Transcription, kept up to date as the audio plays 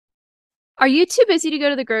Are you too busy to go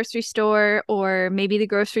to the grocery store, or maybe the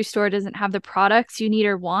grocery store doesn't have the products you need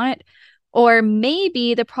or want? Or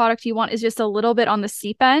maybe the product you want is just a little bit on the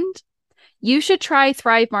steep end? You should try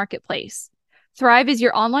Thrive Marketplace. Thrive is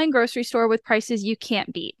your online grocery store with prices you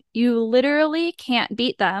can't beat. You literally can't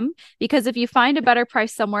beat them because if you find a better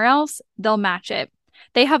price somewhere else, they'll match it.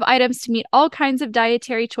 They have items to meet all kinds of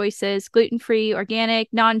dietary choices, gluten-free, organic,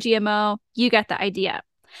 non-GMO. You get the idea.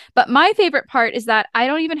 But my favorite part is that I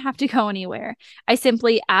don't even have to go anywhere. I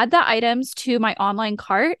simply add the items to my online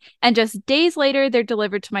cart, and just days later, they're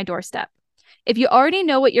delivered to my doorstep. If you already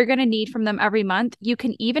know what you're going to need from them every month, you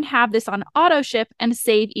can even have this on auto ship and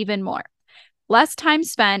save even more. Less time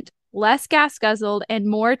spent, less gas guzzled, and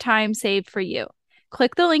more time saved for you.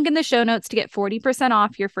 Click the link in the show notes to get 40%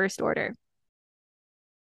 off your first order.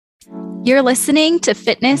 You're listening to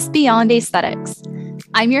Fitness Beyond Aesthetics.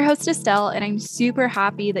 I'm your host, Estelle, and I'm super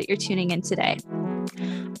happy that you're tuning in today.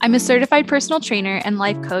 I'm a certified personal trainer and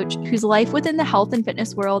life coach whose life within the health and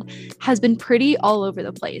fitness world has been pretty all over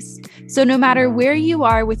the place. So no matter where you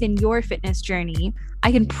are within your fitness journey,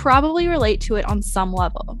 I can probably relate to it on some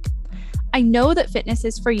level. I know that fitness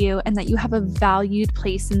is for you and that you have a valued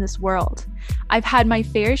place in this world. I've had my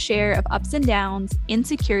fair share of ups and downs,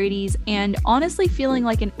 insecurities, and honestly feeling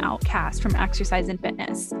like an outcast from exercise and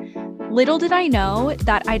fitness. Little did I know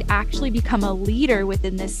that I'd actually become a leader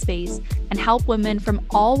within this space and help women from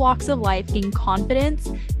all walks of life gain confidence,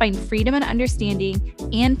 find freedom and understanding,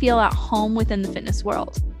 and feel at home within the fitness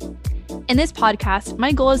world. In this podcast,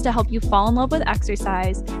 my goal is to help you fall in love with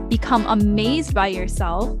exercise, become amazed by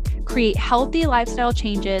yourself, create healthy lifestyle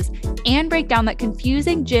changes, and break down that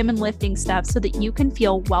confusing gym and lifting stuff so that you can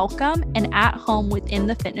feel welcome and at home within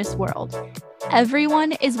the fitness world.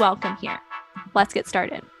 Everyone is welcome here. Let's get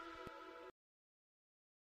started.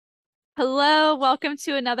 Hello, welcome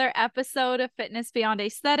to another episode of Fitness Beyond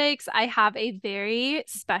Aesthetics. I have a very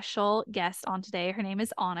special guest on today. Her name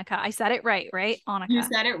is Annika. I said it right? Annika. You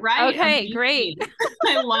said it right. Okay, amazing. Great.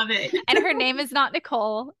 I love it. And her name is not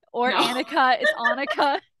Nicole or Annika. It's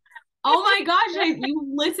Annika. Oh my gosh,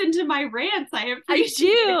 you listen to my rants. I appreciate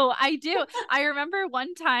it. I do. I remember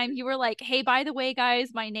one time you were like, hey, by the way, guys,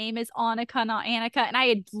 my name is Annika, not Annika. And I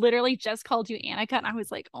had literally just called you Annika. And I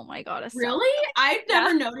was like, oh my God. Really? I've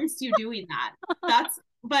never noticed you doing that.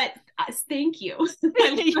 But thank you.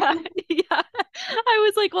 yeah. I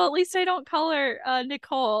was like, well, at least I don't call her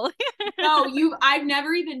Nicole. No, I've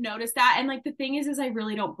never even noticed that. And like the thing is I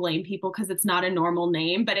really don't blame people because it's not a normal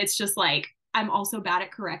name, but it's just like I'm also bad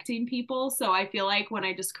at correcting people. So I feel like when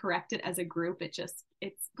I just correct it as a group, it's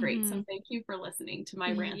great. Mm-hmm. So thank you for listening to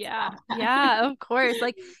my rants. Yeah, of course.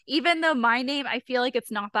 Like, even though my name, I feel like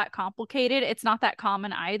it's not that complicated. It's not that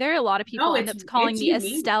common either. A lot of people end up calling me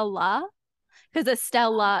Estella because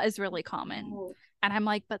Estella is really common. Oh. And I'm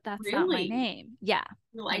like, but that's not my name. Yeah.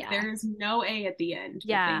 You're like, there's no A at the end.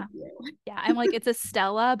 Yeah. Yeah. I'm like, it's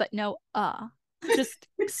Estella, but no just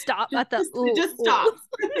stop at the just stop.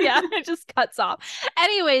 Yeah, it just cuts off.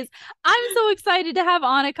 Anyways, I'm so excited to have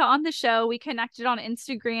Annika on the show. We connected on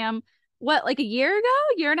Instagram like a year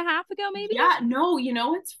and a half ago maybe. Yeah, no,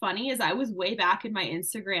 what's funny is I was way back in my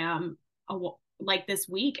Instagram like this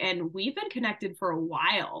week, and we've been connected for a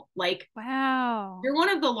while. Like, wow, you're one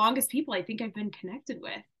of the longest people I think I've been connected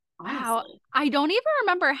with. Wow. I don't even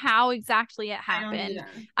remember how exactly it happened.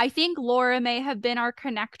 I think Laura may have been our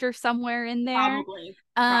connector somewhere in there.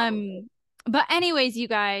 Probably. But anyways, you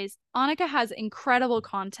guys, Annika has incredible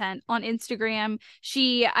content on Instagram.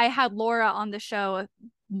 I had Laura on the show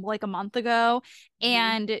like a month ago,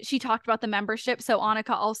 and she talked about the membership. So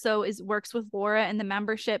Annika also works with Laura in the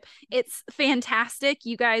membership. It's fantastic.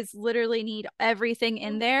 You guys literally need everything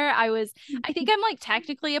in there. I think I'm like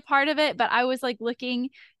technically a part of it, but I was like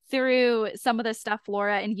looking through some of the stuff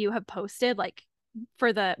Laura and you have posted, like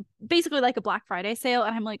for basically like a Black Friday sale,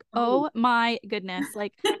 and I'm like, oh my goodness,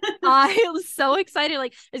 like I was so excited.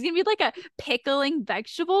 Like, there's gonna be like a pickling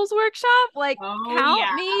vegetables workshop, like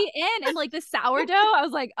count me in. And like the sourdough, I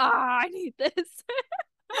was like, I need this.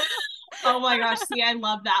 Oh my gosh, see, I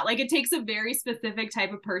love that. Like, it takes a very specific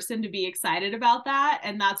type of person to be excited about that,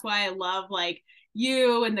 and that's why I love like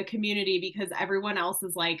you and the community, because everyone else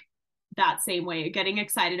is like that same way, getting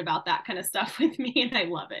excited about that kind of stuff with me, and I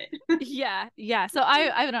love it. Yeah. So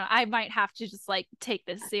I don't know, I might have to just like take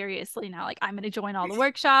this seriously now. Like, I'm going to join all the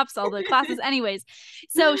workshops, all the classes. Anyways,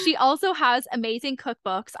 so she also has amazing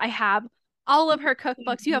cookbooks. I have all of her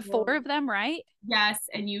cookbooks. You have 4 of them, right? Yes,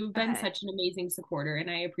 and you've been such an amazing supporter, and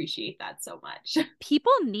I appreciate that so much.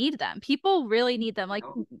 People need them. People really need them. Like,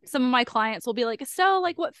 some of my clients will be like, Estelle,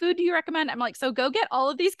 like, what food do you recommend? I'm like, so go get all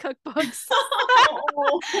of these cookbooks.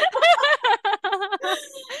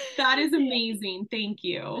 that is amazing. Thank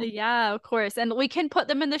you. Yeah, of course. And we can put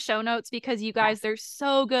them in the show notes because you guys, they're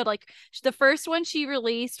so good. Like the first one she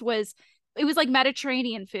released was, it was like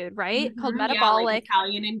Mediterranean food, right? Called Yeah, like Metabolic.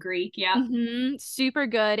 Italian and Greek. Yeah. Super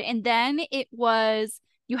good. And then it was,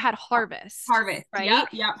 you had Harvest, Harvest. right? Yep.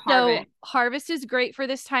 Yep. So Harvest. Harvest is great for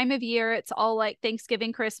this time of year. It's all like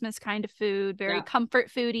Thanksgiving, Christmas kind of food, very Yep. comfort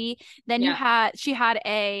foodie. Then Yep. she had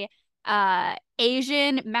a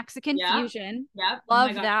Asian Mexican Yep. fusion. Yep. Oh my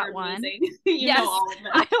Love gosh, that you're one. amazing. You Yes, know all of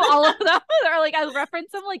them. I know all of them. They're like I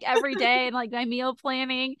reference them like every day in like my meal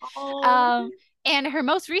planning. Oh, Um, and her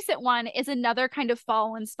most recent one is another kind of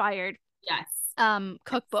fall inspired yes.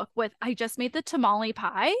 cookbook with, I just made the tamale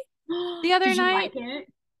pie the Yes. other Did you night. like it?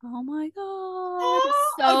 Oh my God.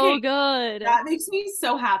 So Okay. good. That makes me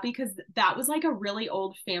so happy because that was like a really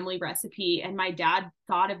old family recipe. And my dad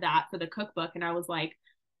thought of that for the cookbook. And I was like,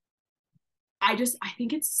 I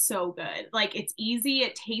think it's so good. Like it's easy.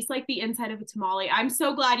 It tastes like the inside of a tamale. I'm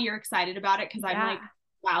so glad you're excited about it because I'm Yeah. like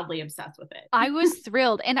wildly obsessed with it. I was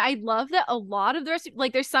thrilled. And I love that a lot of the recipes,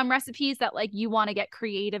 like there's some recipes that like you want to get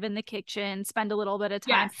creative in the kitchen, spend a little bit of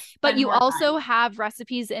time, Yes, but spend you more also time. have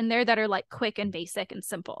recipes in there that are like quick and basic and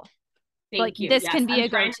simple. Like Thank you. this Yes, can be I'm a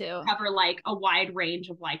trying to go-to. cover like a wide range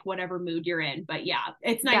of like whatever mood you're in. But yeah,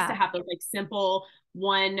 it's nice to Yeah, have those like simple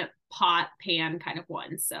one pot pan kind of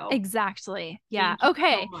ones. So exactly. Yeah. thank you so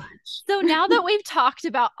Okay. So much. now that we've talked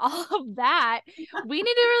about all of that, we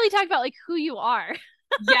need to really talk about like who you are.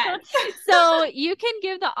 Yes. So you can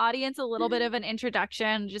give the audience a little bit of an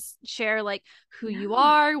introduction, just share like who you Yeah.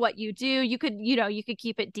 are, what you do. You could, you could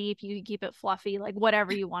keep it deep, you could keep it fluffy, like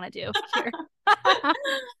whatever you want to do here.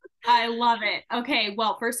 I love it. Okay.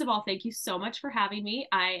 Well, first of all, thank you so much for having me.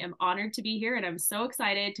 I am honored to be here and I'm so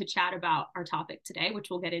excited to chat about our topic today, which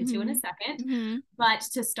we'll get into in a Mm-hmm. second. Mm-hmm. But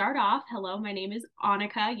to start off, hello, my name is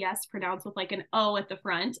Annika. Yes, pronounced with like an O at the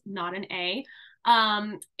front, not an A.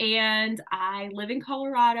 And I live in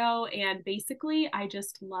Colorado and basically I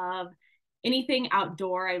just love anything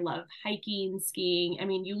outdoor. I love hiking, skiing. I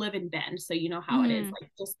mean, you live in Bend, so you know how it is. Mm-hmm.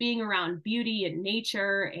 Like just being around beauty and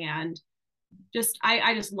nature and just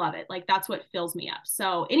I just love it. Like that's what fills me up.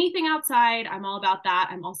 So anything outside, I'm all about that.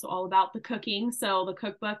 I'm also all about the cooking. So the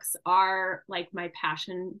cookbooks are like my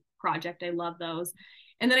passion project. I love those.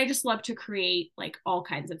 And then I just love to create like all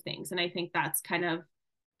kinds of things. And I think that's kind of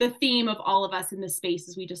the theme of all of us in this space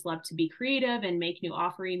is we just love to be creative and make new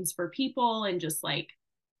offerings for people and just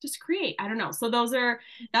create. I don't know. So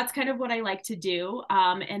that's kind of what I like to do.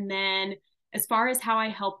 And then as far as how I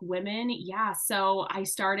help women, yeah. So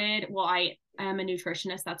I am a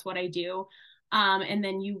nutritionist. That's what I do. And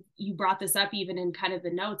then you brought this up even in kind of the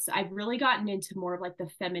notes. I've really gotten into more of like the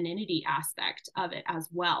femininity aspect of it as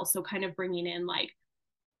well. So kind of bringing in like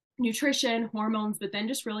nutrition, hormones, but then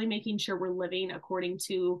just really making sure we're living according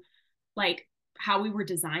to like how we were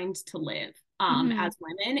designed to live Mm-hmm. as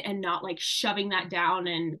women and not like shoving that down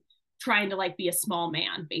and trying to like be a small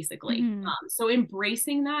man basically. Mm-hmm. So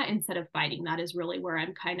embracing that instead of fighting that is really where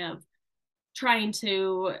I'm kind of trying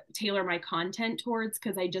to tailor my content towards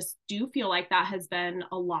because I just do feel like that has been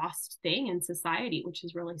a lost thing in society, which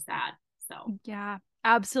is really sad. So Yeah,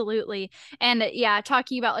 absolutely. And yeah,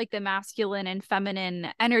 talking about like the masculine and feminine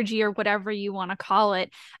energy or whatever you want to call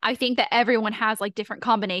it, I think that everyone has like different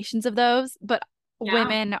combinations of those, but yeah,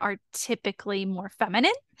 women are typically more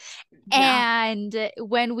feminine. yeah, And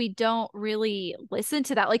when we don't really listen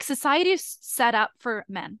to that, like society is set up for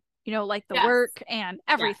men, like the yes, work and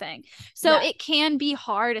yes, everything. So yes. it can be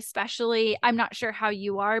hard, especially, I'm not sure how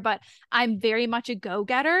you are, but I'm very much a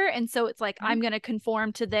go-getter. And so it's like, I'm going to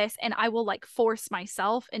conform to this and I will like force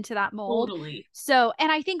myself into that mold. Totally. So,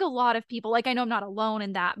 and I think a lot of people, like, I know I'm not alone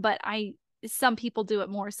in that, but some people do it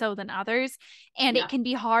more so than others. And it Yeah. can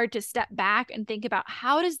be hard to step back and think about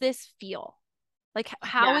how does this feel? Like,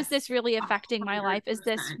 how is Yes. this really A affecting my hundred life? Is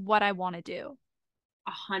this percent. what I want to do?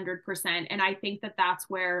 100%. And I think that that's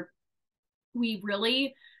where we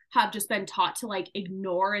really have just been taught to like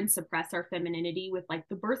ignore and suppress our femininity with like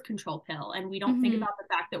the birth control pill. And we don't think Mm-hmm. about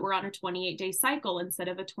the fact that we're on a 28-day cycle instead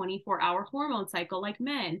of a 24-hour hormone cycle like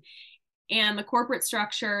men. And the corporate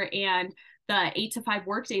structure and the 8 to 5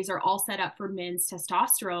 work days are all set up for men's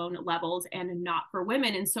testosterone levels and not for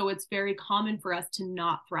women. And so it's very common for us to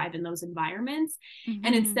not thrive in those environments. And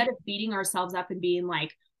Mm-hmm. instead of beating ourselves up and being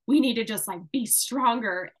like, we need to just like be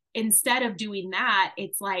stronger, instead of doing that,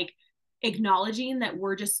 it's like acknowledging that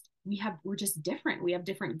we're just different. We have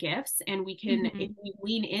different gifts and we can, if Mm-hmm. we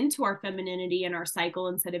lean into our femininity and our cycle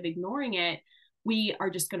instead of ignoring it, we are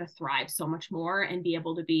just going to thrive so much more and be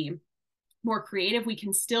able to be more creative. We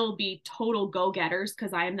can still be total go-getters,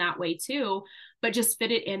 because I am that way too, but just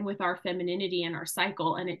fit it in with our femininity and our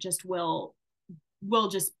cycle, and it just will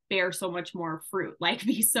just bear so much more fruit, like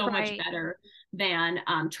be so much Right. better than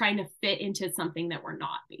trying to fit into something that we're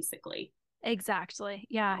not, basically. Exactly.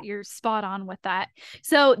 Yeah, you're spot on with that.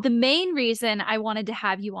 So, the main reason I wanted to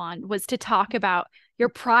have you on was to talk about your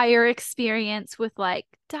prior experience with like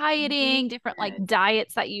dieting, different like Yes.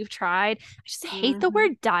 diets that you've tried. I just hate the Mm-hmm.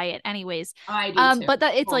 word diet anyways. I do too. But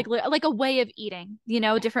that it's Oh, like a way of eating, you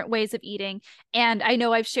know, yeah. different ways of eating. And I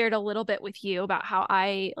know I've shared a little bit with you about how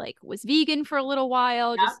I like was vegan for a little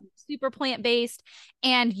while, Yep. just super plant-based,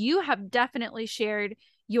 and you have definitely shared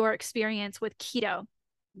your experience with keto.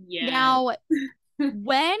 Yes. Now,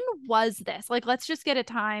 when was this? Like, let's just get a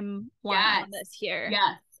timeline Yes. on this here.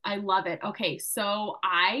 Yes. I love it. Okay. So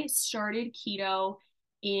I started keto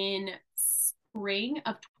in spring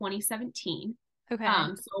of 2017. Okay.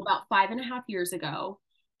 So about 5.5 years ago.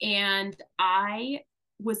 And I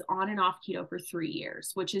was on and off keto for 3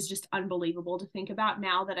 years, which is just unbelievable to think about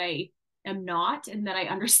now that I am not, and that I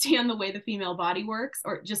understand the way the female body works,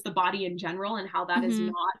 or just the body in general, and how that is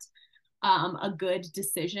Mm-hmm. not a good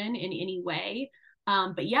decision in any way.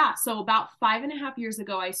 But yeah, so about 5.5 years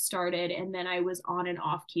ago, I started, and then I was on and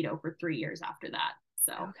off keto for 3 years after that.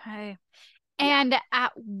 So Okay. yeah. And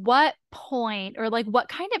at what point, or like what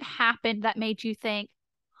kind of happened that made you think,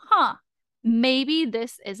 huh, maybe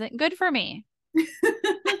this isn't good for me?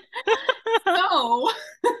 So,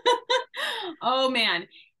 oh man,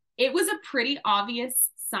 it was a pretty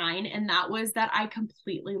obvious sign, and that was that I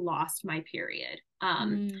completely lost my period.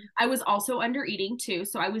 Mm, I was also under eating too,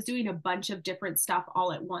 so I was doing a bunch of different stuff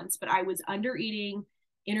all at once, but I was under eating,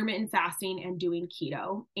 intermittent fasting, and doing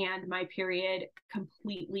keto, and my period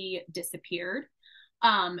completely disappeared.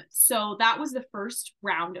 So that was the first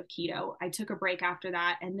round of keto. I took a break after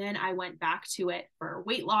that, and then I went back to it for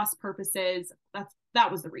weight loss purposes.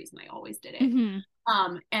 That was the reason I always did it.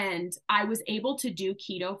 mm-hmm. And I was able to do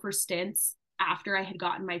keto for stints after I had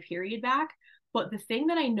gotten my period back. But the thing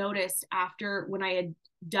that I noticed after, when I had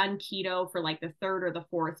done keto for like the third or the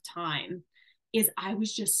fourth time, is I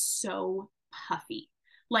was just so puffy.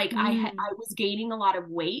 Like Mm, I was gaining a lot of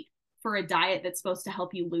weight for a diet that's supposed to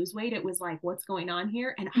help you lose weight. It was like, what's going on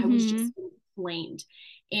here? And I was mm-hmm. just inflamed.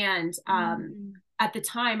 And Mm, at the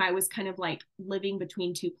time, I was kind of like living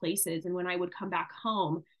between two places. And when I would come back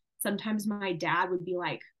home, sometimes my dad would be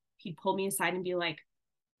like, he'd pull me aside and be like,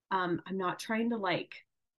 I'm not trying to like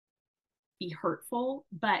be hurtful,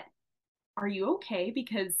 but are you okay?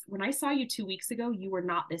 Because when I saw you 2 weeks ago, you were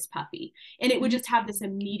not this puffy. And it would just have this mm.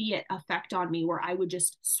 immediate effect on me where I would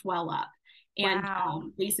just swell up and Wow.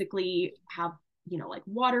 basically have, like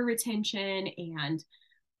water retention, and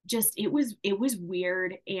just it was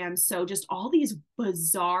weird. And so just all these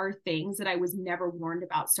bizarre things that I was never warned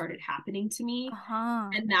about started happening to me. Uh-huh.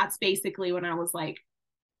 And that's basically when I was like,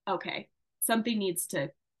 okay, something needs to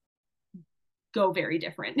go very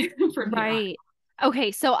different from here on. Right.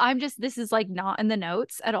 Okay, so this is like not in the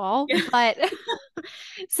notes at all, Yeah. but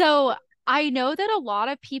so I know that a lot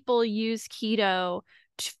of people use keto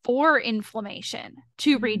for inflammation,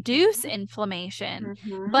 to reduce Mm-hmm. inflammation,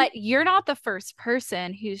 Mm-hmm. but you're not the first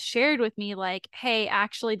person who's shared with me, like, hey,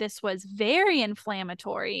 actually, this was very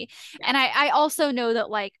inflammatory. Yes. And I also know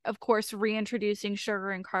that, like, of course, reintroducing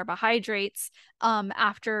sugar and carbohydrates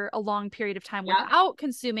after a long period of time Yep. without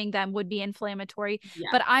consuming them would be inflammatory.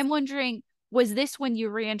 But Yes. I'm wondering, was this when you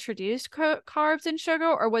reintroduced carbs and sugar,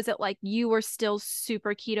 or was it like you were still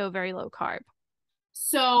super keto, very low carb?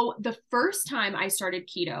 So the first time I started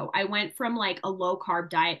keto, I went from like a low carb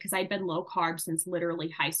diet, because I'd been low carb since literally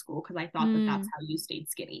high school, because I thought that that's Mm, how you stayed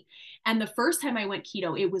skinny. And the first time I went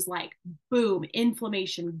keto, it was like boom,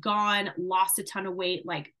 inflammation gone, lost a ton of weight,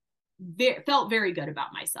 like felt very good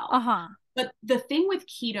about myself. uh-huh. But the thing with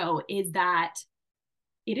keto is that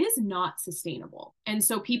it is not sustainable. And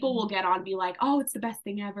so people will get on and be like, oh, it's the best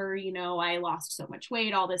thing ever. I lost so much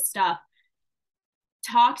weight, all this stuff.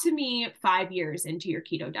 Talk to me 5 years into your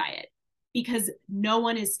keto diet, because no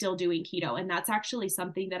one is still doing keto. And that's actually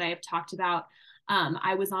something that I have talked about.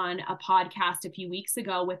 I was on a podcast a few weeks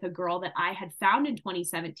ago with a girl that I had found in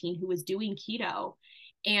 2017 who was doing keto.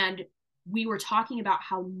 And we were talking about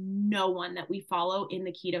how no one that we follow in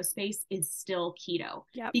the keto space is still keto,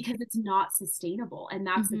 Yep. because it's not sustainable. And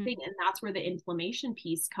that's the Hmm. thing. And that's where the inflammation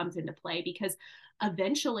piece comes into play, because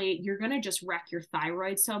eventually you're going to just wreck your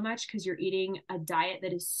thyroid so much, because you're eating a diet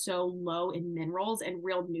that is so low in minerals and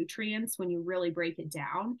real nutrients when you really break it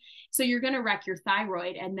down. So you're going to wreck your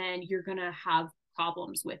thyroid, and then you're going to have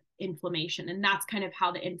problems with inflammation. And that's kind of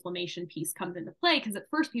how the inflammation piece comes into play. Because at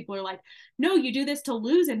first people are like, no, you do this to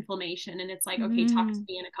lose inflammation. And it's like, okay, talk to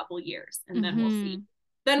me in a couple of years and then we'll see.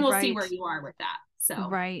 Then we'll see where you are with that.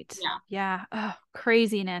 So, yeah. Oh,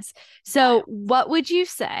 craziness. So what would you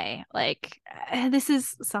say? Like, this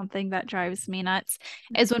is something that drives me nuts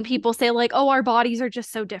is when people say like, oh, our bodies are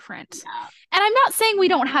just so different. Yeah. And I'm not saying we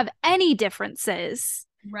don't have any differences.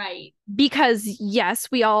 Right. Because yes,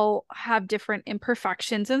 we all have different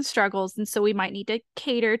imperfections and struggles. And so we might need to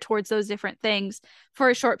cater towards those different things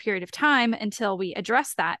for a short period of time until we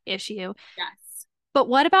address that issue. Yes. But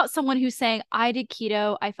what about someone who's saying, I did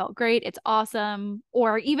keto, I felt great, it's awesome,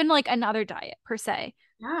 or even like another diet per se?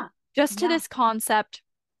 Yeah. Just to this concept,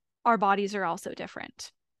 our bodies are also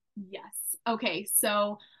different. Yes. Okay.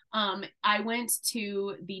 So I went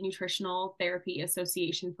to the Nutritional Therapy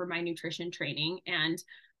Association for my nutrition training, and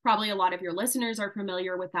probably a lot of your listeners are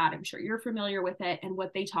familiar with that. I'm sure you're familiar with it. And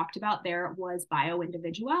what they talked about there was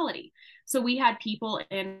bio-individuality. So we had people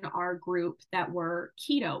in our group that were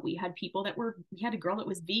keto. We had a girl that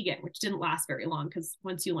was vegan, which didn't last very long because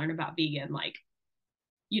once you learn about vegan, like,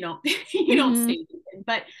 you don't stay vegan.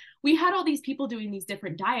 But we had all these people doing these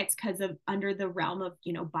different diets because of under the realm of,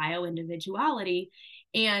 bio-individuality.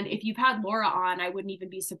 And if you've had Laura on, I wouldn't even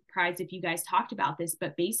be surprised if you guys talked about this,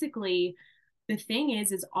 but basically the thing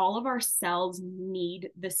is all of our cells need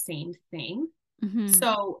the same thing.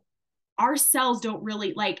 So our cells don't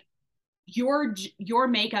really like your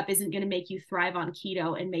makeup isn't going to make you thrive on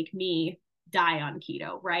keto and make me die on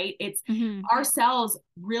keto, right? It's our cells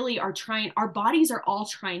really are trying, our bodies are all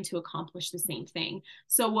trying to accomplish the same thing.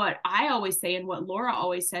 So what I always say, and what Laura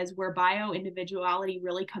always says, where bio-individuality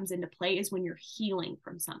really comes into play is when you're healing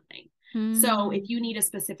from something. So if you need a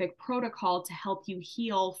specific protocol to help you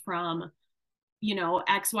heal from,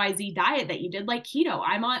 XYZ diet that you did, like keto,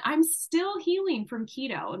 I'm still healing from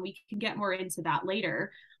keto, and we can get more into that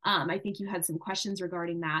later. I think you had some questions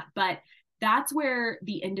regarding that, but that's where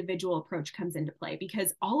the individual approach comes into play,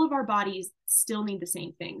 because all of our bodies still need the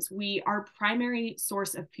same things. Our primary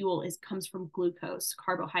source of fuel comes from glucose,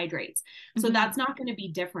 carbohydrates. So that's not going to be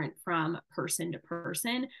different from person to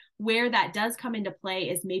person. Where that does come into play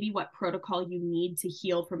is maybe what protocol you need to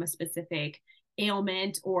heal from a specific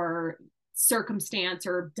ailment or circumstance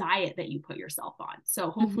or diet that you put yourself on. So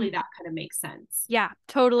hopefully that kind of makes sense. Yeah,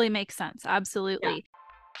 totally makes sense. Absolutely.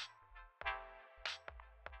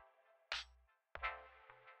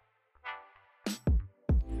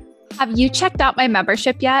 Have you checked out my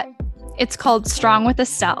membership yet? It's called Strong with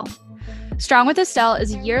Estelle. Strong with Estelle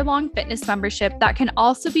is a year-long fitness membership that can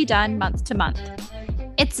also be done month to month.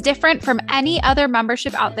 It's different from any other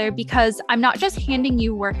membership out there because I'm not just handing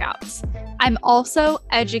you workouts. I'm also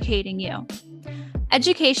educating you.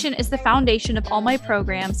 Education is the foundation of all my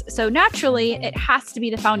programs, so naturally, it has to be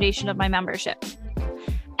the foundation of my membership.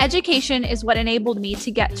 Education is what enabled me to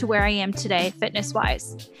get to where I am today,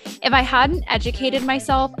 fitness-wise. If I hadn't educated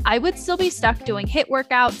myself, I would still be stuck doing HIIT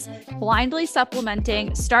workouts, blindly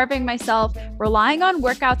supplementing, starving myself, relying on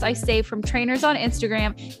workouts I saved from trainers on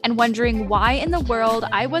Instagram, and wondering why in the world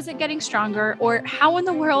I wasn't getting stronger or how in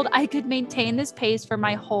the world I could maintain this pace for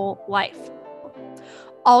my whole life.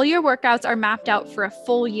 All your workouts are mapped out for a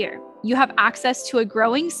full year. You have access to a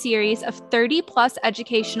growing series of 30 plus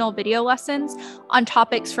educational video lessons on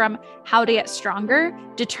topics from how to get stronger,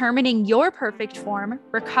 determining your perfect form,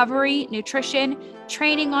 recovery, nutrition,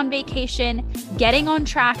 training on vacation, getting on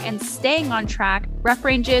track and staying on track, rep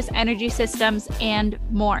ranges, energy systems, and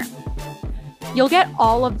more. You'll get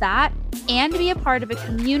all of that and be a part of a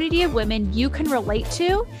community of women you can relate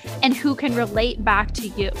to and who can relate back to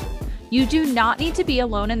you. You do not need to be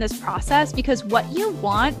alone in this process because what you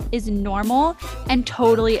want is normal and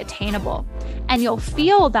totally attainable. And you'll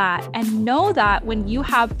feel that and know that when you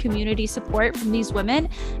have community support from these women,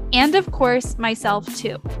 and of course, myself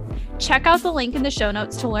too. Check out the link in the show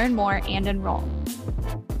notes to learn more and enroll.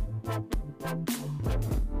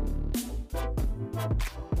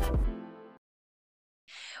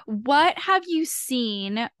 What have you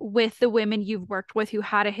seen with the women you've worked with who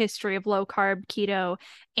had a history of low carb, keto,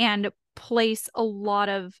 and place a lot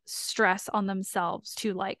of stress on themselves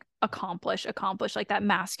to like accomplish like that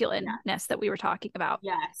masculineness that we were talking about?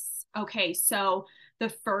 Yes. Okay. So the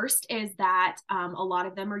first is that a lot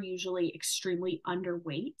of them are usually extremely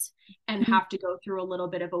underweight and have to go through a little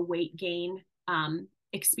bit of a weight gain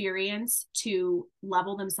experience to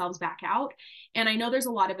level themselves back out. And I know there's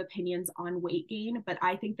a lot of opinions on weight gain, but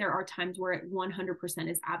I think there are times where it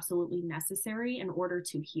 100% is absolutely necessary in order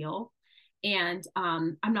to heal. And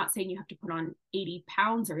I'm not saying you have to put on 80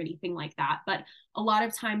 pounds or anything like that, but a lot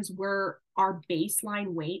of times our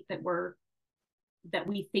baseline weight that we're that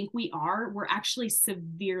we think we are, we're actually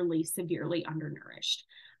severely, severely undernourished.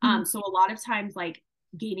 Mm-hmm. So a lot of times, like,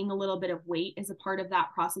 gaining a little bit of weight is a part of that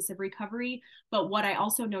process of recovery. But what I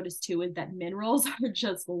also noticed too is that minerals are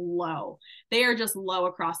just low. They are just low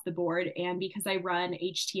across the board. And because I run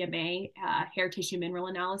HTMA, hair tissue mineral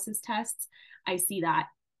analysis tests, I see that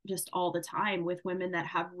just all the time with women that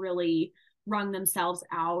have really wrung themselves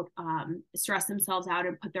out, stress themselves out,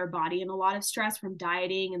 and put their body in a lot of stress from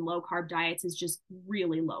dieting and low carb diets, is just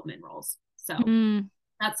really low minerals. So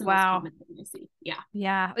that's the most Wow. common thing I see. Yeah.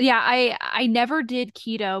 Yeah. Yeah. I never did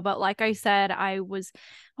keto, but like I said, I wasn't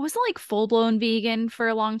like full-blown vegan for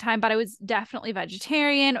a long time, but I was definitely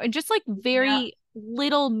vegetarian and just like Yeah. very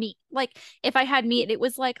little meat. Like if I had meat, it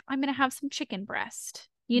was like, I'm gonna have some chicken breast,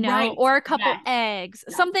 Right. or a couple Yes. eggs,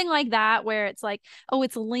 Yes. something like that, where it's like, oh,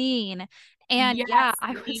 it's lean. And yeah,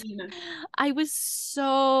 Yes. Lean. I was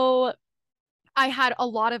so I had a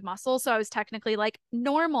lot of muscle, so I was technically like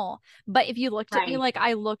normal. But if you looked at me, Right. like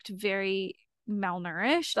I looked very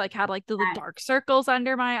malnourished, like had like the little Yes. dark circles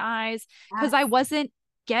under my eyes because I Yes. wasn't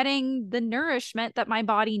getting the nourishment that my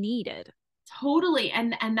body needed. Totally.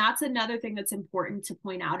 And that's another thing that's important to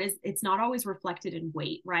point out, is it's not always reflected in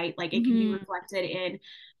weight, right? Like it can be Hmm. reflected in,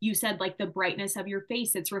 you said, like the brightness of your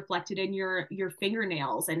face. It's reflected in your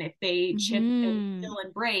fingernails, and if they chip and Hmm. peel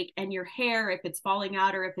and break, and your hair, if it's falling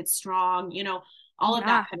out or if it's strong, all of that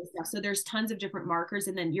Yeah, kind of stuff. So there's tons of different markers.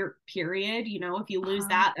 And then your period, if you lose uh,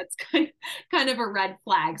 that, that's kind of a red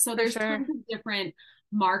flag. So for there's sure. tons of different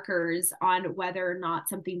markers on whether or not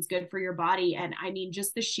something's good for your body. And I mean,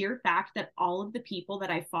 just the sheer fact that all of the people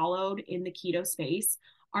that I followed in the keto space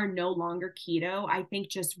are no longer keto, I think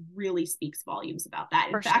just really speaks volumes about that.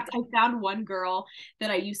 In For sure. fact, I found one girl that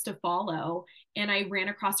I used to follow, and I ran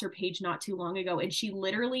across her page not too long ago, and she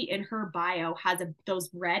literally in her bio has those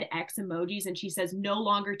red X emojis, and she says no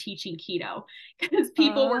longer teaching keto, because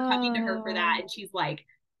people were coming to her for that, Oh, and she's like,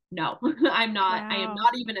 no, I am wow.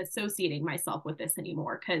 not even associating myself with this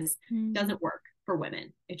anymore, because it Hmm. doesn't work for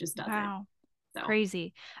women. It just doesn't. Wow. So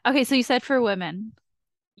Crazy. Okay, so you said for women.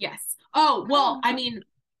 yes. Oh, well, I mean,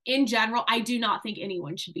 in general, I do not think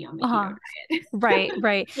anyone should be on the keto Uh-huh. diet. Right,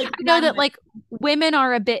 right. Like, I know not that even. like women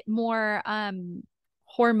are a bit more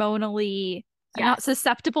hormonally not Yes.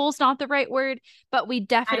 susceptible is not the right word, but we I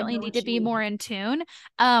definitely know need what to you be mean. more in tune.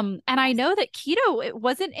 And I Yes. know that keto, it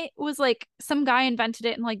was like some guy invented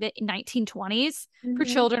it in like the 1920s for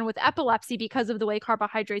Mm-hmm. children with epilepsy because of the way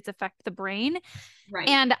carbohydrates affect the brain. Right.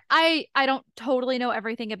 And I don't totally know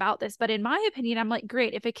everything about this, but in my opinion, I'm like,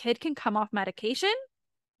 great, if a kid can come off medication,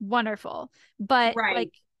 wonderful. But like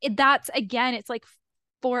Right. that's again, it's like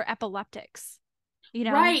for epileptics,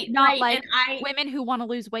 Right. not Right. And like women who want to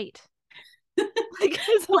lose weight. Like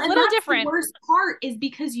it's a well, and little that's the different. worst part, is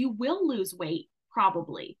because you will lose weight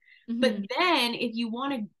probably. But Hmm. then if you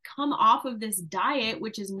want to come off of this diet,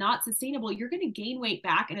 which is not sustainable, you're going to gain weight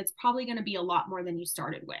back, and it's probably going to be a lot more than you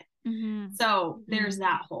started with. Hmm. So Hmm. there's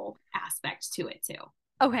that whole aspect to it too.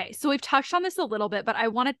 Okay, so we've touched on this a little bit, but I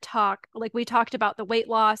want to talk, like we talked about the weight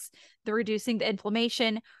loss, the reducing the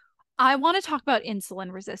inflammation. I want to talk about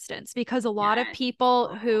insulin resistance because a lot of Yes.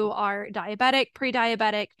 people who Oh, are diabetic,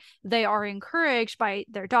 pre-diabetic, they are encouraged by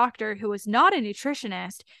their doctor, who is not a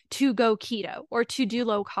nutritionist, to go keto or to do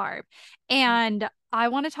low carb. And I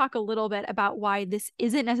want to talk a little bit about why this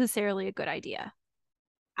isn't necessarily a good idea.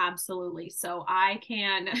 absolutely. So I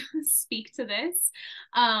can speak to this.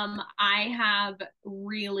 I have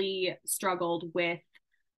really struggled with.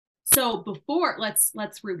 So before, let's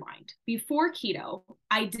rewind. Before keto,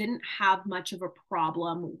 I didn't have much of a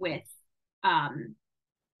problem with um,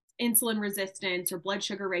 insulin resistance or blood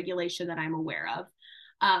sugar regulation that I'm aware of.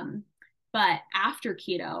 Um, but after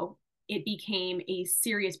keto, it became a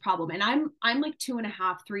serious problem. And I'm like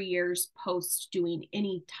 2.5, 3 years post doing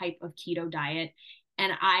any type of keto diet.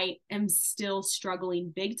 And I am still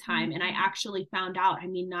struggling big time. And I Mhm. actually found out, I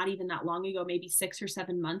mean, not even that long ago, maybe 6 or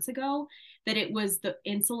 7 months ago, that it was the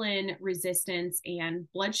insulin resistance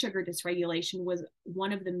and blood sugar dysregulation was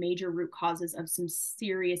one of the major root causes of some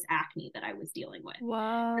serious acne that I was dealing with,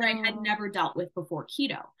 that I had Whoa. never dealt with before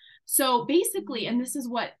keto. So basically, and this is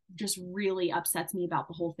what just really upsets me about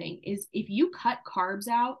the whole thing, is if you cut carbs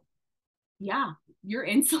out, yeah, your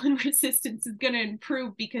insulin resistance is going to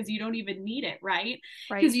improve, because you don't even need it, right?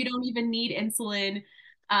 Right. Because you don't even need insulin,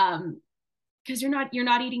 um because you're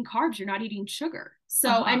not eating carbs, you're not eating sugar. So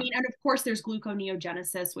I Uh-huh. mean, and of course there's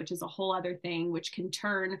gluconeogenesis, which is a whole other thing, which can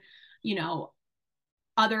turn, you know,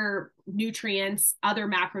 other nutrients, other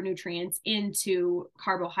macronutrients into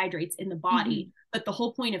carbohydrates in the body. Hmm. But the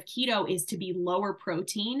whole point of keto is to be lower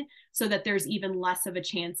protein, so that there's even less of a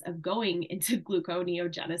chance of going into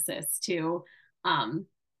gluconeogenesis to um,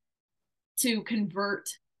 to convert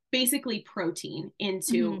basically protein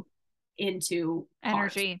into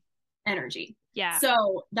energy. Energy. Yeah.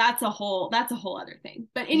 So that's a whole other thing.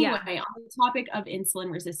 But anyway, Yeah. on the topic of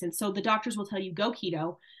insulin resistance, so the doctors will tell you go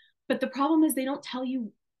keto, but the problem is they don't tell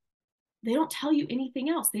you anything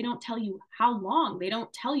else. They don't tell you how long. They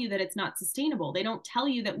don't tell you that it's not sustainable. They don't tell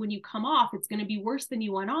you that when you come off, it's going to be worse than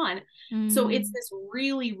you went on. So it's this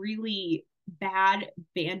really, really bad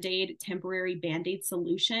temporary band-aid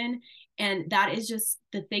solution. And that is just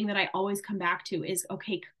the thing that I always come back to is,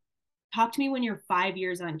 okay, talk to me when you're 5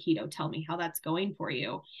 years on keto. Tell me how that's going for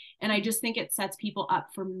you. And I just think it sets people up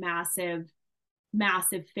for massive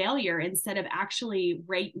failure instead of actually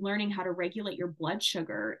learning how to regulate your blood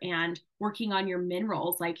sugar and working on your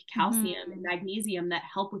minerals like calcium and magnesium that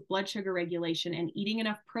help with blood sugar regulation and eating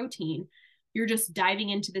enough protein. You're just diving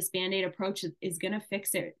into this band-aid approach that is going to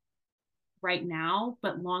fix it right now,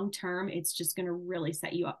 but long term it's just going to really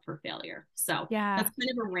set you up for failure. So that's kind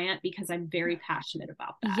of a rant because I'm very passionate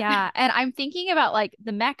about that. Yeah. And I'm thinking about like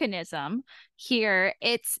the mechanism here.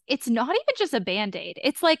 It's not even just a band-aid.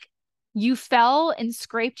 It's like you fell and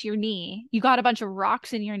scraped your knee. You got a bunch of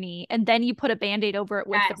rocks in your knee, and then you put a band-aid over it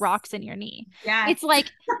with the rocks in your knee. Yes. It's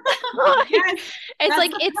like, yes. It's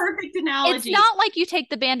like it's perfect analogy. It's not like you take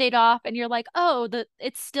the band-aid off and you're like, oh,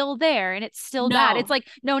 it's still there and it's still bad. It's like,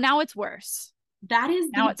 no, now it's worse. That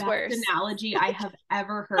is the best analogy I have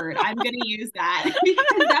ever heard. I'm going to use that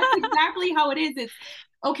because that's exactly how it is. It's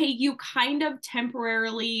okay, you kind of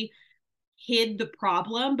temporarily hid the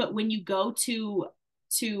problem, but when you go to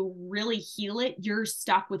really heal it, you're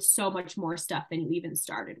stuck with so much more stuff than you even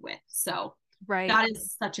started with. So that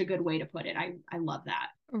is such a good way to put it. I love that.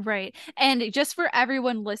 Right. And just for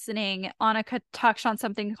everyone listening, Annika touched on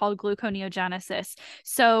something called gluconeogenesis.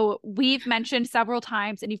 So we've mentioned several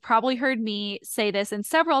times, and you've probably heard me say this in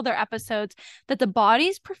several other episodes, that the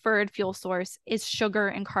body's preferred fuel source is sugar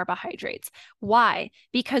and carbohydrates. Why?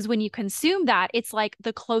 Because when you consume that, it's like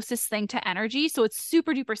the closest thing to energy. So it's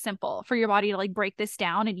super duper simple for your body to like break this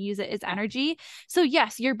down and use it as energy. So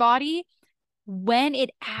yes, your body, when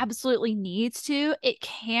it absolutely needs to, it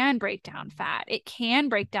can break down fat, it can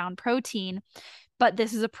break down protein, but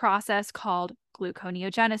this is a process called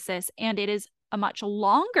gluconeogenesis, and it is a much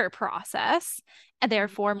longer process and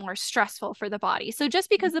therefore more stressful for the body. So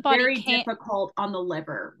just because the body can't, difficult on the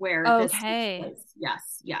liver where this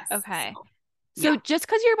yes. Okay. So just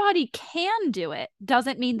because your body can do it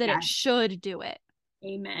doesn't mean that it should do it.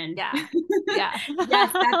 Amen. Yeah. Yes,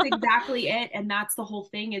 that's exactly it. And that's the whole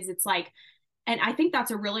thing is it's like, and I think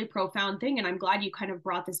that's a really profound thing. And I'm glad you kind of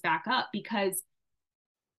brought this back up because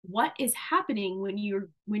what is happening when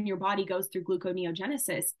your body goes through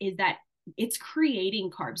gluconeogenesis is that it's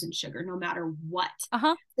creating carbs and sugar no matter what.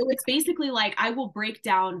 So it's basically like, I will break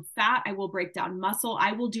down fat, I will break down muscle,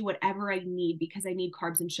 I will do whatever I need because I need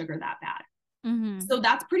carbs and sugar that bad. So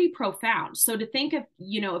that's pretty profound. So to think of,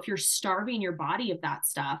 if you're starving your body of that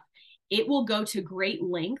stuff, it will go to great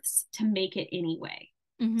lengths to make it anyway.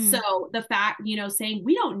 So the fact, saying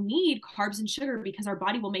we don't need carbs and sugar because our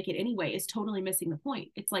body will make it anyway is totally missing the point.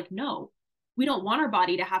 It's like, no, we don't want our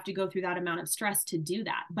body to have to go through that amount of stress to do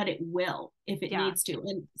that, but it will if it needs to.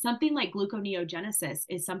 And something like gluconeogenesis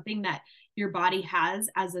is something that your body has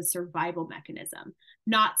as a survival mechanism,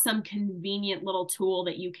 not some convenient little tool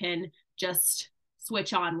that you can just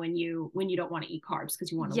switch on when you don't want to eat carbs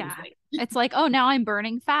because you want to lose weight. It's like, oh, now I'm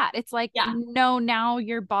burning fat. It's like, no, now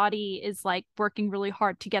your body is like working really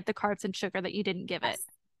hard to get the carbs and sugar that you didn't give it.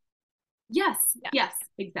 Yes,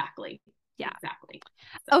 exactly. Yeah, exactly.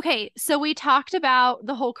 Okay, so we talked about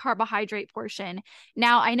the whole carbohydrate portion.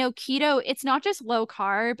 Now, I know keto, it's not just low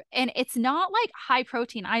carb and it's not like high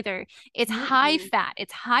protein either. It's high fat.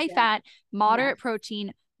 It's high fat, moderate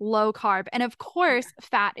protein, low carb. And of course,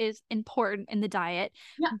 fat is important in the diet,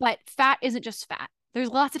 but fat isn't just fat. There's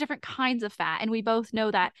lots of different kinds of fat. And we both know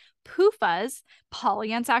that PUFAs,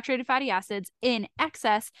 polyunsaturated fatty acids, in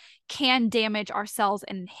excess can damage our cells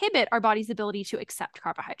and inhibit our body's ability to accept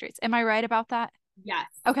carbohydrates. Am I right about that? Yes.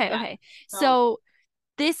 Okay. So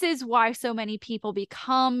this is why so many people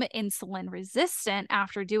become insulin resistant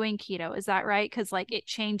after doing keto. Is that right? Because like it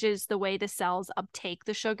changes the way the cells uptake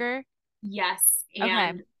the sugar. Yes.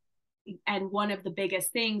 And one of the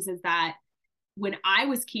biggest things is that when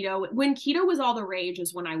keto was all the rage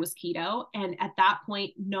is when I was keto. And at that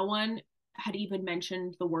point, no one had even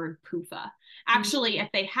mentioned the word PUFA. Actually, if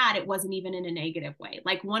they had, it wasn't even in a negative way.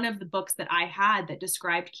 Like one of the books that I had that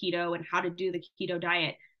described keto and how to do the keto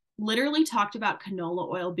diet literally talked about canola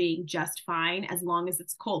oil being just fine as long as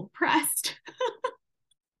it's cold pressed.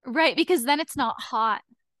 Right, because then it's not hot.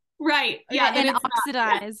 Right. Yeah. Then and it's not.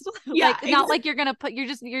 oxidized. Yeah. Like not like you're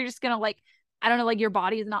just gonna like, I don't know, like your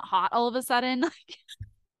body is not hot all of a sudden.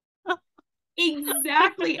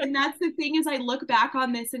 Exactly. And that's the thing is I look back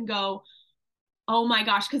on this and go, oh my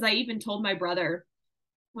gosh, because I even told my brother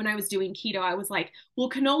when I was doing keto, I was like, well,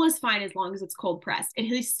 canola's fine as long as it's cold pressed. And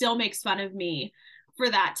he still makes fun of me for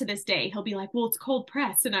that to this day. He'll be like, well, it's cold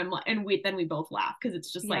pressed. And I'm like, and we both laugh because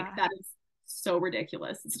it's just like, Yeah. that is so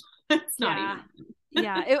ridiculous. It's not Yeah. even.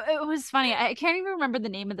 Yeah, it was funny. I can't even remember the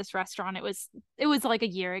name of this restaurant. It was like a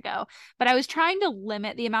year ago, but I was trying to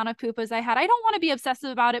limit the amount of pupas I had. I don't want to be obsessive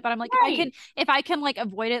about it, but I'm like, Right. if I can like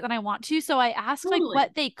avoid it, then I want to. So I asked like Totally.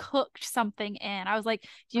 what they cooked something in. I was like,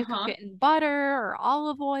 do you cook Uh-huh. it in butter or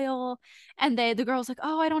olive oil? And the girl was like,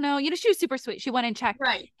 oh, I don't know. She was super sweet. She went and checked,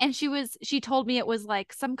 Right. and she told me it was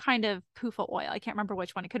like some kind of PUFA oil. I can't remember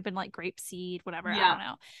which one. It could have been like grapeseed, whatever. I Yeah. don't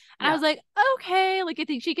know. And I Yeah. was like, okay. Like, I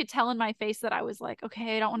think she could tell in my face that I was like,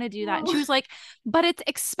 okay, I don't want to do that. And she Oh, was like, but it's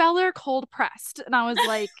expeller cold pressed. And I was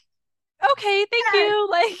like, okay, thank yes. you.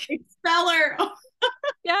 Like, Expeller. Oh,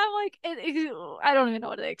 yeah, I'm like, I don't even know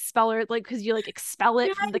what an expeller, like, because you like expel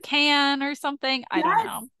it from the yes. can or something. I don't Yes.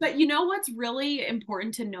 know. But you know what's really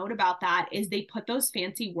important to note about that is they put those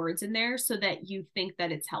fancy words in there so that you think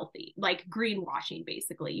that it's healthy, like greenwashing,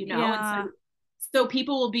 basically, And Yeah. so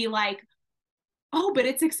people will be like, oh, but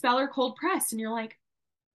it's expeller cold pressed. And you're like,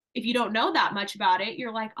 if you don't know that much about it,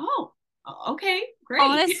 you're like, oh, okay, great.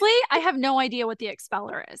 Honestly, I have no idea what the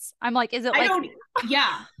expeller is. I'm like, is it I like, don't,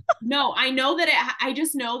 yeah. No, I know that I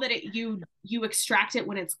just know that you extract it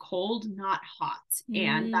when it's cold, not hot.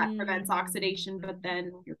 And that prevents oxidation, but mm,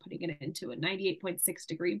 then you're putting it into a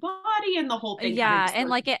 98.6-degree body and the whole thing kind of yeah, just and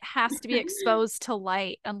goes. like it has to be exposed to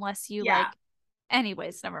light unless you Yeah, like,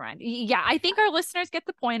 anyways, never mind. Yeah, I think our listeners get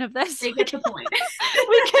the point of this. they get the point.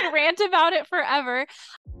 We could rant about it forever.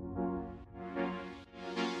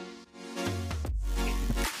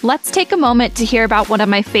 Let's take a moment to hear about one of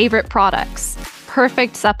my favorite products,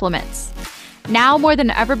 Perfect Supplements. Now more than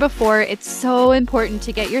ever before, it's so important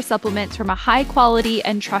to get your supplements from a high quality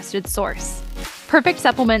and trusted source. Perfect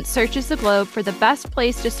Supplements searches the globe for the best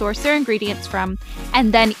place to source their ingredients from,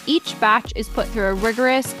 and then each batch is put through a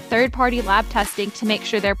rigorous third-party lab testing to make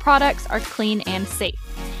sure their products are clean and safe.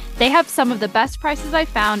 They have some of the best prices I've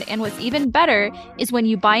found, and what's even better is when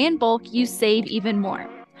you buy in bulk, you save even more.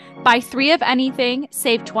 Buy 3 of anything,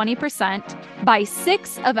 save 20%. Buy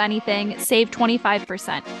 6 of anything, save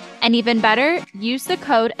 25%. And even better, use the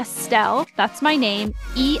code ESTELLE, that's my name,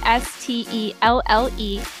 ESTELLE,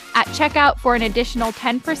 at checkout for an additional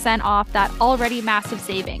 10% off that already massive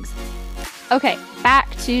savings. Okay,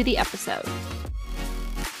 back to the episode.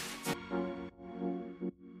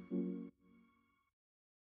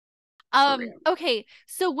 Okay.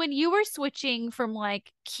 So when you were switching from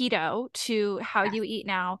like keto to how Yes. you eat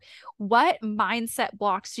now, what mindset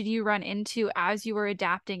blocks did you run into as you were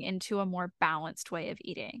adapting into a more balanced way of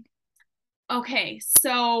eating? Okay,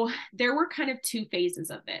 so there were kind of two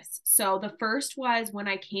phases of this. So the first was when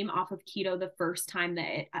I came off of keto the first time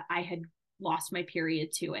that I had lost my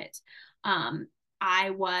period to it. Um, I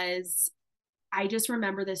was I just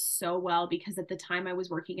remember this so well because at the time I was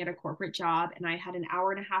working at a corporate job and I had an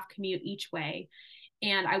hour and a half commute each way.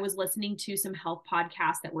 And I was listening to some health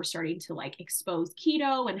podcasts that were starting to like expose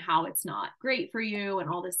keto and how it's not great for you and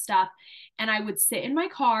all this stuff. And I would sit in my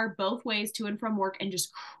car both ways to and from work and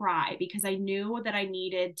just cry because I knew that I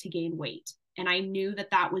needed to gain weight. And I knew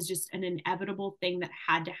that that was just an inevitable thing that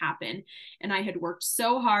had to happen. And I had worked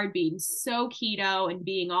so hard being so keto and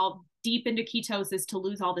being all deep into ketosis to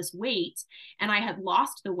lose all this weight. And I had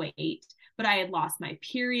lost the weight, but I had lost my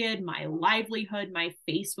period, my livelihood, my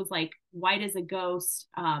face was like white as a ghost.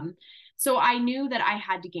 So I knew that I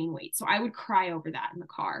had to gain weight. So I would cry over that in the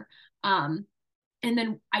car. And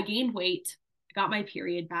then I gained weight, got my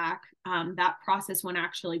period back. That process went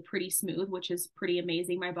actually pretty smooth, which is pretty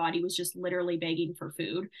amazing. My body was just literally begging for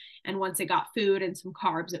food. And once it got food and some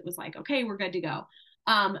carbs, it was like, okay, we're good to go.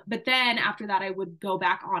 But then after that, I would go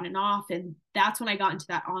back on and off. And that's when I got into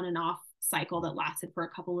that on and off cycle that lasted for a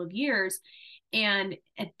couple of years. And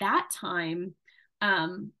at that time,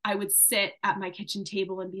 I would sit at my kitchen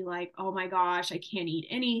table and be like, oh my gosh, I can't eat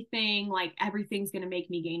anything. Like everything's going to make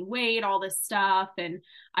me gain weight, all this stuff. And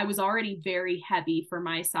I was already very heavy for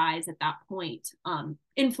my size at that point.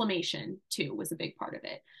 Inflammation too was a big part of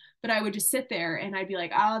it. But I would just sit there and I'd be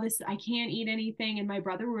like, oh, I can't eat anything. And my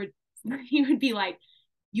brother he would be like,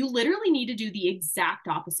 you literally need to do the exact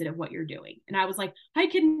opposite of what you're doing. And I was like, I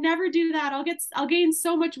can never do that. I'll gain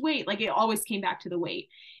so much weight. Like it always came back to the weight.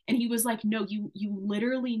 And he was like, no, you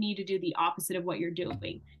literally need to do the opposite of what you're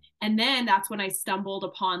doing. And then that's when I stumbled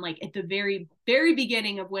upon, like at the very, very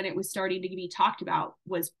beginning of when it was starting to be talked about,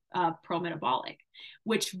 was pro-metabolic,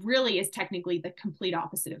 which really is technically the complete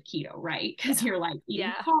opposite of keto, right? Because you're like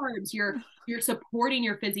eating carbs, you're supporting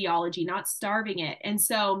your physiology, not starving it. And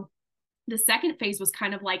so the second phase was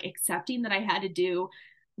kind of like accepting that I had to do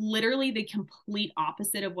literally the complete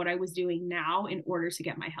opposite of what I was doing now in order to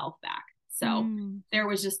get my health back. So there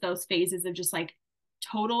was just those phases of just like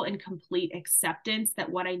total and complete acceptance that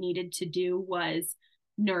what I needed to do was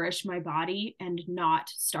nourish my body and not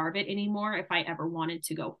starve it anymore if I ever wanted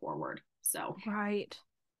to go forward. So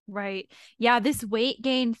Right. Yeah, this weight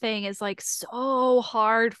gain thing is like so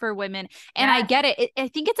hard for women. And I get it. I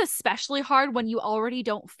think it's especially hard when you already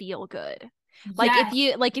don't feel good. Like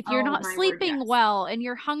if you're not sleeping well and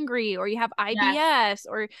you're hungry, or you have IBS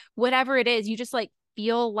or whatever it is, you just like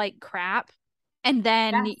feel like crap. And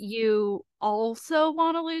then you also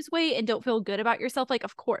want to lose weight and don't feel good about yourself. Like,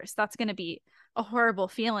 of course, that's going to be a horrible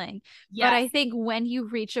feeling. But I think when you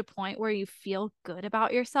reach a point where you feel good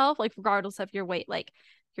about yourself, like regardless of your weight, like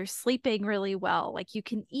you're sleeping really well, like you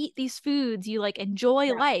can eat these foods, you like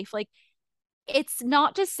enjoy life, like it's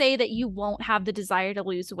not to say that you won't have the desire to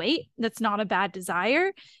lose weight. That's not a bad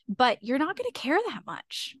desire, but you're not going to care that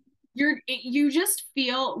much. You just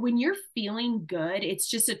feel, when you're feeling good, it's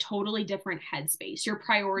just a totally different headspace. Your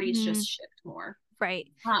priorities just shift more. Right.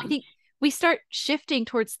 I think we start shifting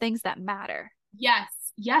towards things that matter.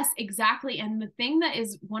 Yes, exactly. And the thing that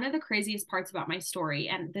is one of the craziest parts about my story,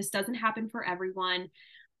 and this doesn't happen for everyone,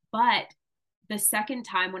 but the second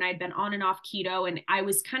time when I'd been on and off keto, and I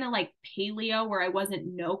was kind of like paleo where I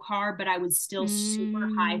wasn't no carb, but I was still super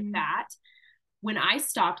high fat. When I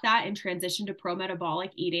stopped that and transitioned to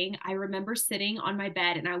pro-metabolic eating, I remember sitting on my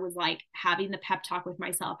bed and I was like having the pep talk with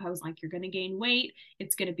myself. I was like, you're going to gain weight.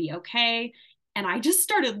 It's going to be okay. And I just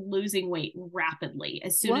started losing weight rapidly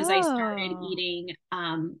as soon as I started eating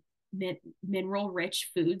mineral rich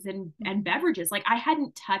foods and beverages. Like I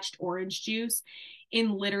hadn't touched orange juice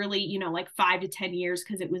in literally, like 5 to 10 years,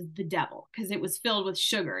 because it was the devil, because it was filled with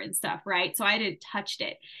sugar and stuff, right? So I hadn't touched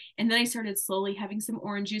it. And then I started slowly having some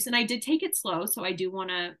orange juice, and I did take it slow. So I do want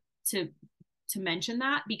to mention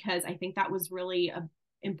that, because I think that was really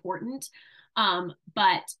important.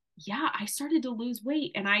 But yeah, I started to lose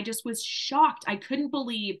weight, and I just was shocked. I couldn't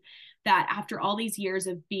believe that after all these years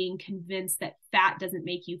of being convinced that fat doesn't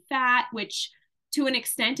make you fat, which to an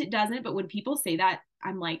extent it doesn't. But when people say that,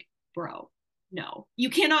 I'm like, bro, no, you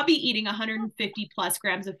cannot be eating 150 plus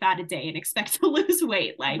grams of fat a day and expect to lose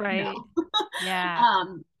weight. Like, no.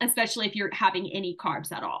 Especially if you're having any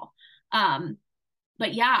carbs at all.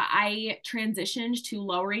 But yeah, I transitioned to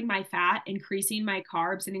lowering my fat, increasing my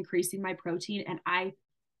carbs, and increasing my protein. And I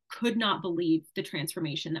could not believe the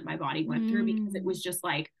transformation that my body went through, because it was just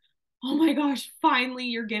like, oh my gosh, finally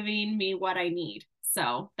you're giving me what I need.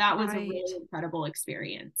 So that was a really incredible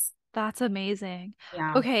experience. That's amazing.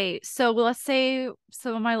 Yeah. Okay, so let's say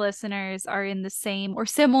some of my listeners are in the same or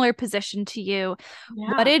similar position to you.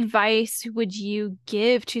 Yeah. What advice would you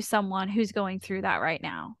give to someone who's going through that right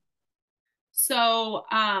now? So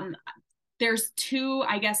there's two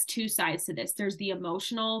sides to this. There's the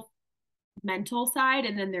emotional, mental side,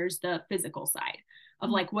 and then there's the physical side of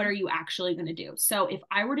like, what are you actually going to do? So if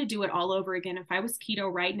I were to do it all over again, if I was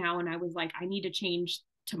keto right now and I was like, I need to change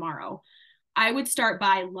tomorrow, I would start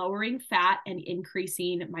by lowering fat and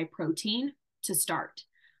increasing my protein to start.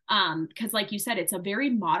 Because like you said, it's a very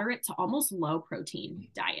moderate to almost low protein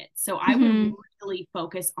diet. So I would really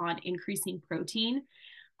focus on increasing protein.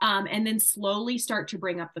 And then slowly start to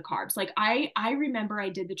bring up the carbs. Like I remember I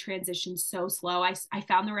did the transition so slow. I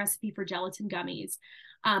found the recipe for gelatin gummies.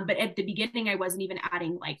 But at the beginning, I wasn't even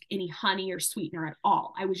adding like any honey or sweetener at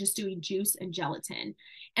all. I was just doing juice and gelatin.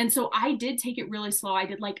 And so I did take it really slow. I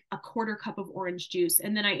did like a quarter cup of orange juice,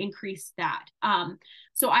 and then I increased that.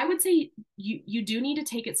 So I would say you do need to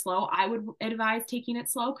take it slow. I would advise taking it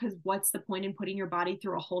slow, because what's the point in putting your body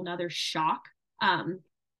through a whole nother shock?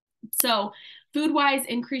 So food wise,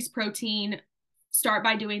 increase protein, start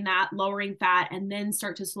by doing that, lowering fat, and then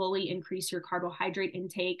start to slowly increase your carbohydrate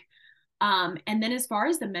intake. And then as far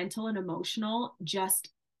as the mental and emotional,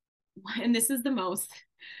 and this is the most,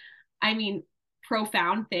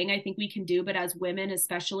 profound thing I think we can do, but as women,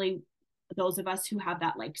 especially those of us who have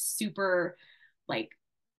that like super, like,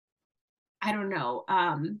 I don't know,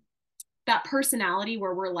 that personality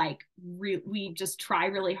where we're like, we just try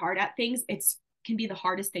really hard at things. Can be the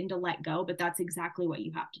hardest thing to let go, but that's exactly what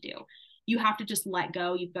you have to do. You have to just let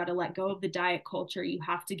go. You've got to let go of the diet culture. You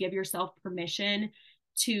have to give yourself permission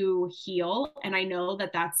to heal. And I know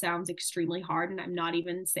that sounds extremely hard, and I'm not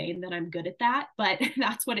even saying that I'm good at that, but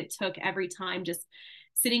that's what it took every time. Just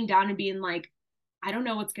sitting down and being like, I don't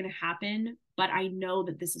know what's going to happen, but I know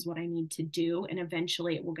that this is what I need to do. And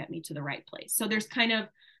eventually it will get me to the right place. So there's kind of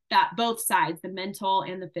that both sides, the mental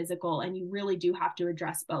and the physical. And you really do have to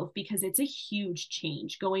address both because it's a huge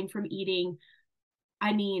change going from eating,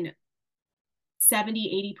 I mean,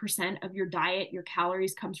 70-80% of your diet, your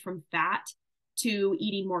calories comes from fat, to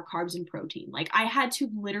eating more carbs and protein. Like I had to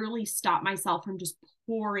literally stop myself from just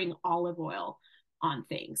pouring olive oil on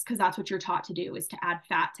things because that's what you're taught to do, is to add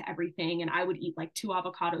fat to everything. And I would eat like 2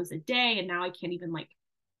 avocados a day, and now I can't even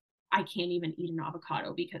eat an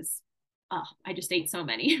avocado because I just ate so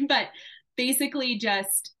many. But basically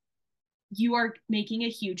just, you are making a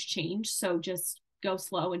huge change, so just go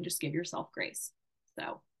slow and just give yourself grace.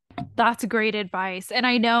 So that's great advice. And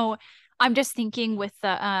I know, I'm just thinking with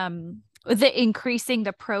the increasing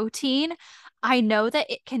the protein, I know that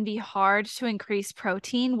it can be hard to increase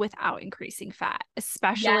protein without increasing fat,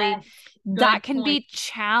 especially yes, that good can point. be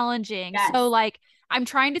challenging. Yes, So like I'm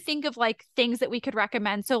trying to think of like things that we could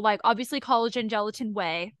recommend. So like obviously collagen, gelatin,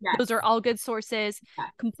 whey, yes, those are all good sources. yes,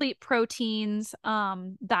 Complete proteins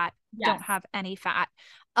that yes. don't have any fat.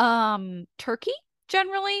 Turkey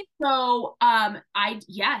generally. So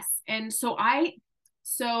yes. And so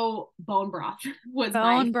bone broth was my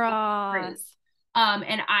Bone broth. craze.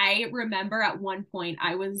 And I remember at one point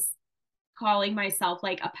I was calling myself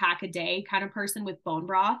like a pack a day kind of person with bone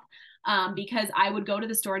broth. Because I would go to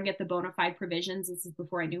the store and get the bona fide provisions. This is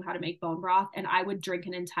before I knew how to make bone broth, and I would drink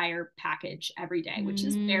an entire package every day, which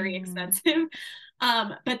is very Mm. expensive.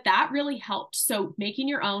 But that really helped. So making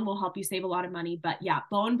your own will help you save a lot of money. But yeah,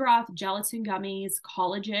 bone broth, gelatin gummies,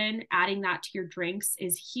 collagen, adding that to your drinks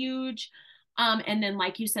is huge. And then,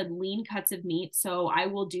 like you said, lean cuts of meat. So I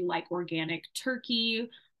will do like organic turkey.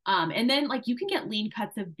 And then like you can get lean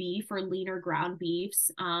cuts of beef or leaner ground beefs,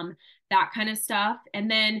 that kind of stuff.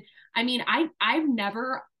 And then, I mean, I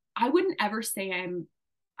wouldn't ever say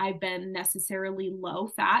I've been necessarily low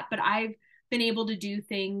fat, but I've been able to do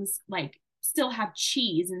things like still have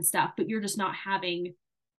cheese and stuff, but you're just not having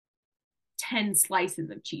 10 slices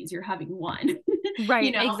of cheese, you're having one.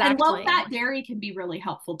 Right, And low exactly. fat dairy can be really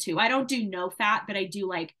helpful too. I don't do no fat, but I do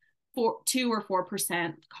like 2 or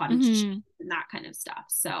 4% cottage cheese Hmm. and that kind of stuff.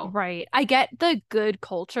 So Right. I get the good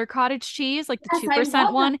culture cottage cheese, like the yes, I 2% love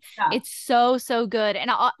that one. stuff. It's so, so good. And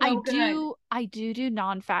I So good. do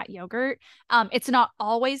non-fat yogurt. It's not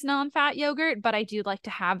always non-fat yogurt, but I do like to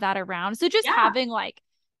have that around. So just Yeah, having like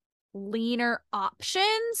leaner options.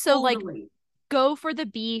 So like totally. go for the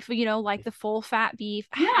beef, like the full fat beef,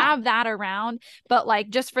 Yeah. have that around. But like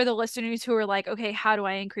just for the listeners who are like, okay, how do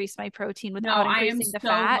I increase my protein No, without I am increasing the so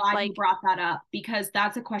fat? glad you Like, brought that up because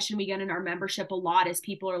that's a question we get in our membership a lot is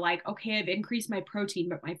people are like, okay, I've increased my protein,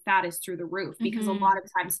 but my fat is through the roof because a mhm, lot of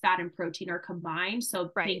times fat and protein are combined. So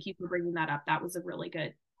right. thank you for bringing that up. That was a really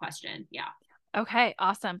good question. Yeah. Okay,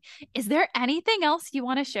 awesome. Is there anything else you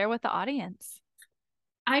want to share with the audience?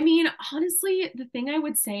 I mean, honestly, the thing I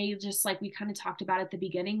would say, just like we kind of talked about at the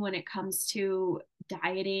beginning when it comes to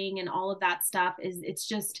dieting and all of that stuff, is it's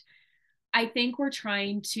just, I think we're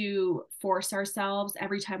trying to force ourselves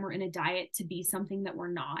every time we're in a diet to be something that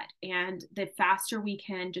we're not. And the faster we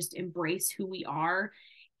can just embrace who we are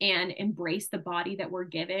and embrace the body that we're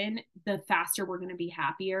given, the faster we're going to be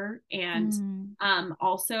happier. And Mm,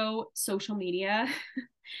 also, social media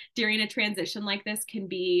during a transition like this can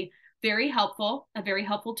be very helpful, a very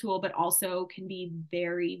helpful tool, but also can be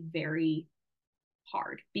very, very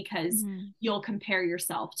hard because mm, you'll compare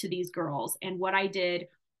yourself to these girls. And what I did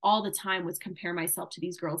all the time was compare myself to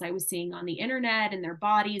these girls I was seeing on the internet and their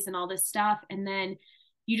bodies and all this stuff. And then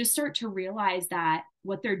you just start to realize that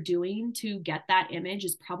what they're doing to get that image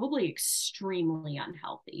is probably extremely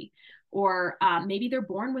unhealthy. Or maybe they're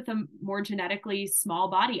born with a more genetically small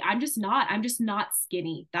body. I'm just not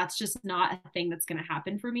skinny. That's just not a thing that's going to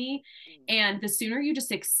happen for me. And the sooner you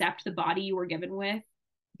just accept the body you were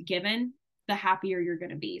given, the happier you're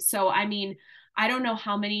going to be. So, I mean, I don't know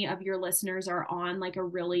how many of your listeners are on like a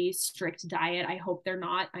really strict diet. I hope they're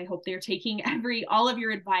not. I hope they're taking all of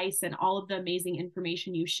your advice and all of the amazing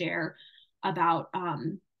information you share about,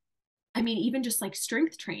 I mean, even just like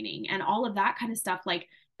strength training and all of that kind of stuff. Like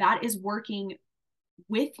that is working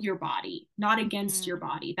with your body, not against your mm.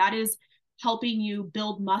 body. That is helping you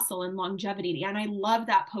build muscle and longevity. And I love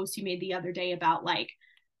that post you made the other day about like,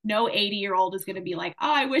 no 80-year-old is going to be like,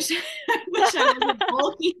 oh, I wish, I wish I wasn't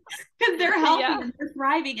bulky because they're healthy Yeah. and they're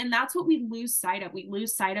thriving. And that's what we lose sight of. We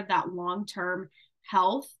lose sight of that long-term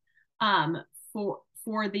health, um,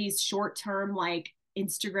 for these short-term, like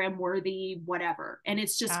Instagram worthy, whatever. And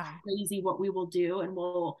it's just Yeah. crazy what we will do. And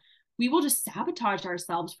we will just sabotage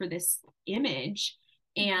ourselves for this image.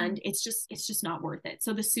 and it's just not worth it.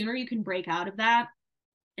 So the sooner you can break out of that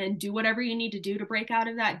and do whatever you need to do to break out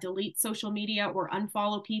of that, delete social media or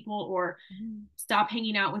unfollow people or stop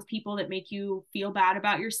hanging out with people that make you feel bad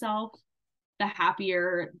about yourself, the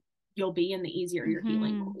happier you'll be and the easier your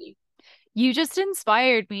healing will be. You just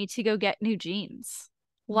inspired me to go get new jeans.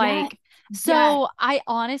 Yes. So I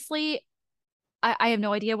honestly, I have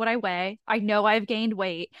no idea what I weigh. I know I've gained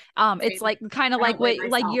weight. It's Same. like kind of I like don't weigh what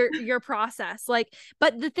like myself. your process. Like,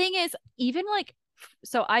 but the thing is, even like,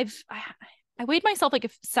 so I weighed myself like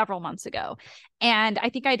several months ago, and I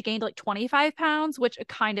think I'd gained like 25 pounds, which I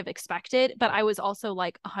kind of expected, but I was also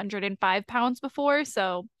like 105 pounds before.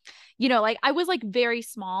 So, like I was like very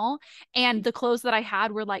small, and the clothes that I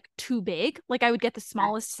had were like too big. Like I would get the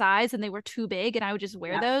smallest size and they were too big, and I would just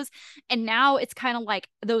wear those. And now it's kind of like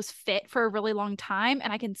those fit for a really long time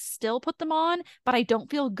and I can still put them on, but I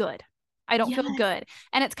don't feel good. I don't feel good.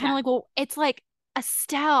 And it's kind of like, well, it's like,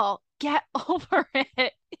 Estelle, get over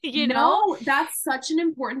it, you know? No, that's such an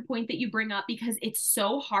important point that you bring up because it's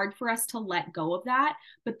so hard for us to let go of that.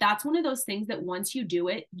 But that's one of those things that once you do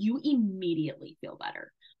it, you immediately feel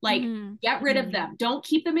better. Like, get rid of them. Don't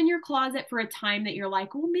keep them in your closet for a time that you're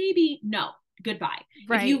like, well, maybe no, goodbye.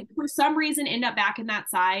 If you, for some reason, end up back in that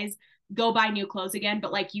size, go buy new clothes again.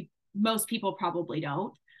 But like most people probably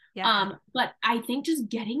don't. But I think just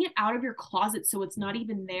getting it out of your closet so it's not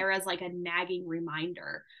even there as like a nagging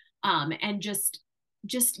reminder. And just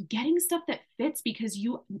getting stuff that fits, because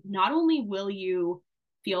you not only will you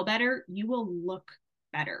feel better, you will look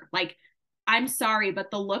better. Like, I'm sorry,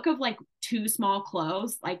 but the look of like too small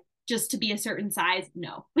clothes, like just to be a certain size,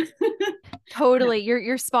 no. Totally.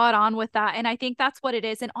 You're spot on with that. And I think that's what it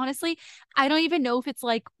is. And honestly, I don't even know if it's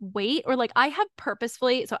like weight or like I have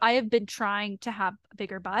purposefully, so I have been trying to have a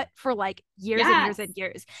bigger butt for like years and years and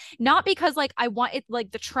years. Not because like I want it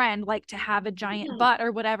like the trend, like to have a giant butt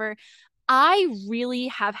or whatever. I really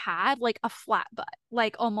have had like a flat butt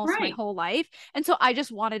like almost my whole life. And so I just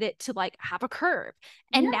wanted it to like have a curve.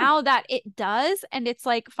 And now that it does, and it's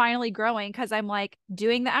like finally growing because I'm like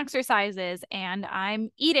doing the exercises and I'm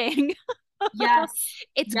eating.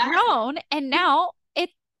 It's grown, and now it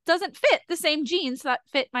doesn't fit the same jeans that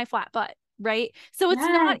fit my flat butt. Right. So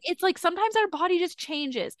it's like sometimes our body just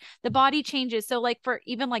changes. The body changes. So like for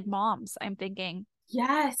even like moms, I'm thinking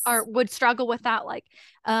or would struggle with that, like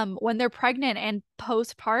when they're pregnant and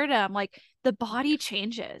postpartum, like the body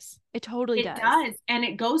changes. It totally does. And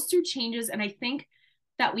it goes through changes. And I think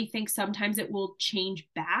that we think sometimes it will change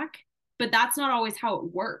back, but that's not always how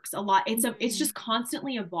it works. It's just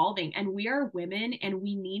constantly evolving, and we are women and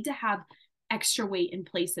we need to have extra weight in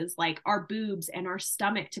places like our boobs and our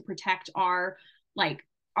stomach to protect our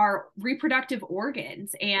reproductive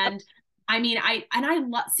organs. And I mean, I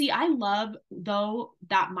love though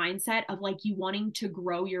that mindset of like you wanting to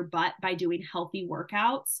grow your butt by doing healthy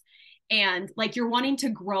workouts, and like you're wanting to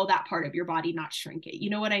grow that part of your body, not shrink it.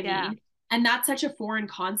 You know what I mean? And that's such a foreign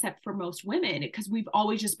concept for most women because we've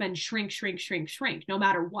always just been shrink, shrink, shrink, shrink, no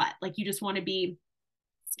matter what. Like you just want to be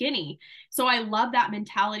skinny. So I love that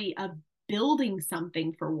mentality of building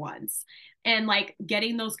something for once and like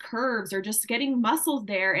getting those curves or just getting muscles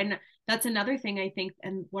there. And that's another thing I think,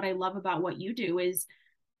 and what I love about what you do is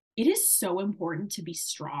it is so important to be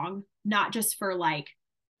strong, not just for like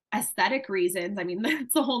aesthetic reasons. I mean,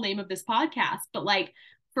 that's the whole name of this podcast, but like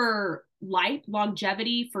for life,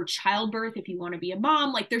 longevity, for childbirth, if you want to be a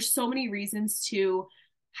mom, like there's so many reasons to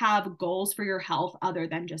have goals for your health other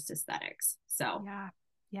than just aesthetics. So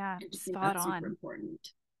yeah, spot on. Super important.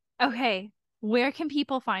 Okay, where can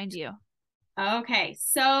people find you? Okay,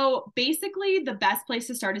 so basically the best place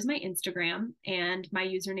to start is my Instagram, and my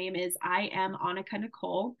username is I am Annika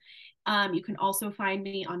Nicole. You can also find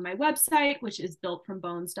me on my website, which is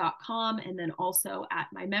builtfrombones.com, and then also at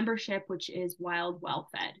my membership, which is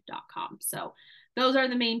wildwellfed.com. So those are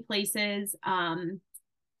the main places. And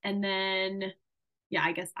then,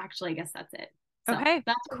 I guess that's it. So okay,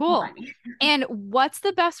 that's cool. And what's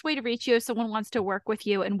the best way to reach you if someone wants to work with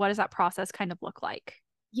you, and what does that process kind of look like?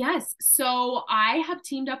 Yes. So I have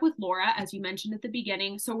teamed up with Laura, as you mentioned at the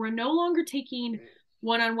beginning. So we're no longer taking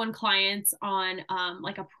one-on-one clients on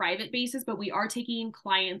like a private basis, but we are taking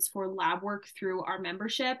clients for lab work through our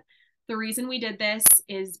membership. The reason we did this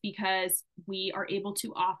is because we are able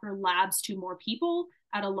to offer labs to more people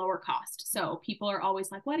at a lower cost. So people are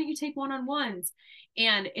always like, why don't you take one-on-ones?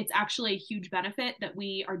 And it's actually a huge benefit that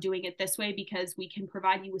we are doing it this way because we can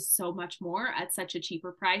provide you with so much more at such a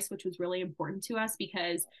cheaper price, which was really important to us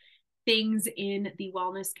because things in the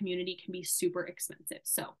wellness community can be super expensive.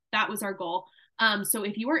 So that was our goal. So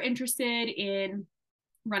if you are interested in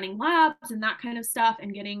running labs and that kind of stuff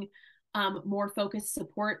and getting more focused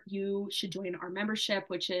support, you should join our membership,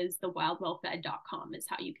 which is thewildwellfed.com is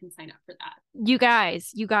how you can sign up for that. You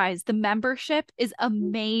guys, the membership is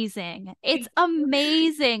amazing. It's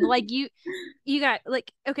amazing. Like you got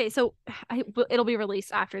like, okay, so it'll be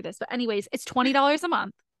released after this, but anyways, it's $20 a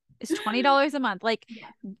month. It's $20 a month. Like,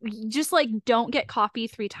 just like don't get coffee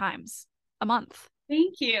 3 times a month.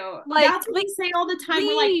 Thank you. Like, that's what we say all the time.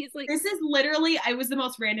 Please, We're like, this is literally, I was the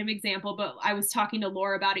most random example, but I was talking to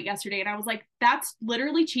Laura about it yesterday and I was like, that's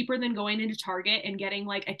literally cheaper than going into Target and getting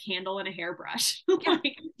like a candle and a hairbrush.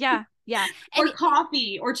 Like, yeah. Or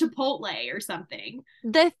coffee or Chipotle or something.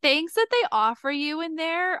 The things that they offer you in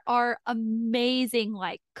there are amazing,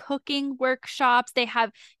 like cooking workshops. They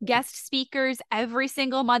have guest speakers every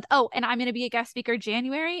single month. Oh, and I'm going to be a guest speaker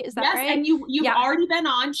January. Is that right? And you've already been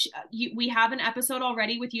on. We have an episode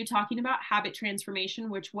already with you talking about habit transformation,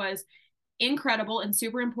 which was incredible and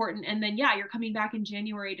super important. And then, you're coming back in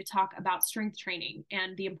January to talk about strength training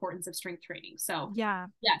and the importance of strength training. So yes.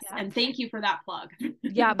 And thank you for that plug.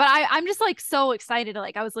 But I'm just like so excited.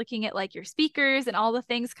 Like I was looking at like your speakers and all the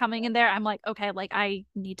things coming in there. I'm like, okay, like I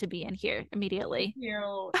need to be in here immediately.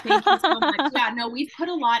 Thank you so much. We've put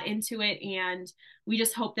a lot into it and we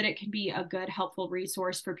just hope that it can be a good, helpful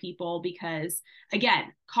resource for people because again,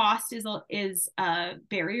 cost is a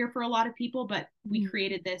barrier for a lot of people, but we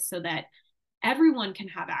created this so that everyone can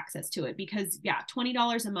have access to it because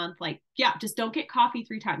 $20 a month, like, just don't get coffee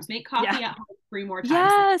 3 times, make coffee at home 3 more times.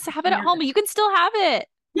 Yes. Have it at home. You can still have it.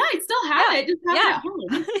 I still have it. Just have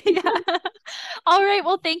it at home. All right.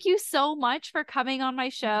 Well, thank you so much for coming on my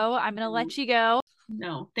show. I'm going to let you go.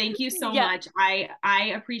 No, thank you so much.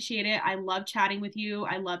 I appreciate it. I love chatting with you.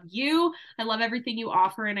 I love you. I love everything you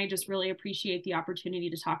offer. And I just really appreciate the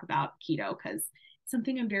opportunity to talk about keto because it's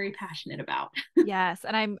something I'm very passionate about. Yes.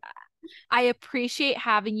 And I appreciate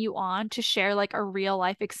having you on to share like a real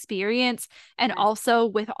life experience and also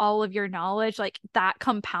with all of your knowledge, like that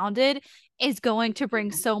compounded is going to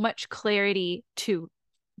bring so much clarity to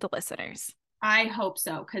the listeners. I hope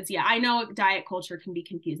so. Cause I know diet culture can be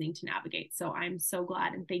confusing to navigate. So I'm so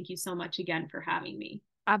glad. And thank you so much again for having me.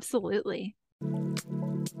 Absolutely.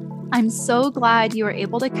 I'm so glad you were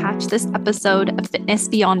able to catch this episode of Fitness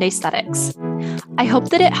Beyond Aesthetics. I hope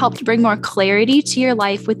that it helped bring more clarity to your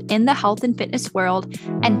life within the health and fitness world,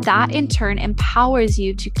 and that in turn empowers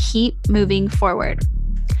you to keep moving forward.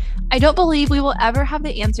 I don't believe we will ever have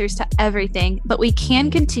the answers to everything, but we can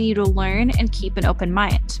continue to learn and keep an open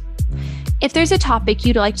mind. If there's a topic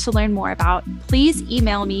you'd like to learn more about, please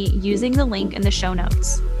email me using the link in the show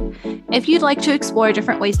notes. If you'd like to explore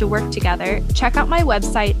different ways to work together, check out my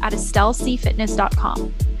website at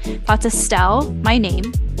estellecfitness.com. That's Estelle, my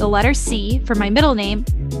name, the letter C for my middle name,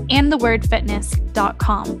 and the word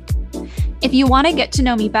fitness.com. If you want to get to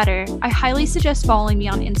know me better, I highly suggest following me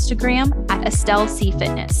on Instagram at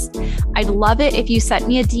EstelleCFitness. I'd love it if you sent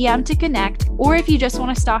me a DM to connect, or if you just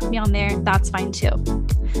want to stalk me on there, that's fine too.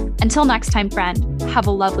 Until next time, friend, have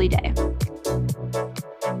a lovely day.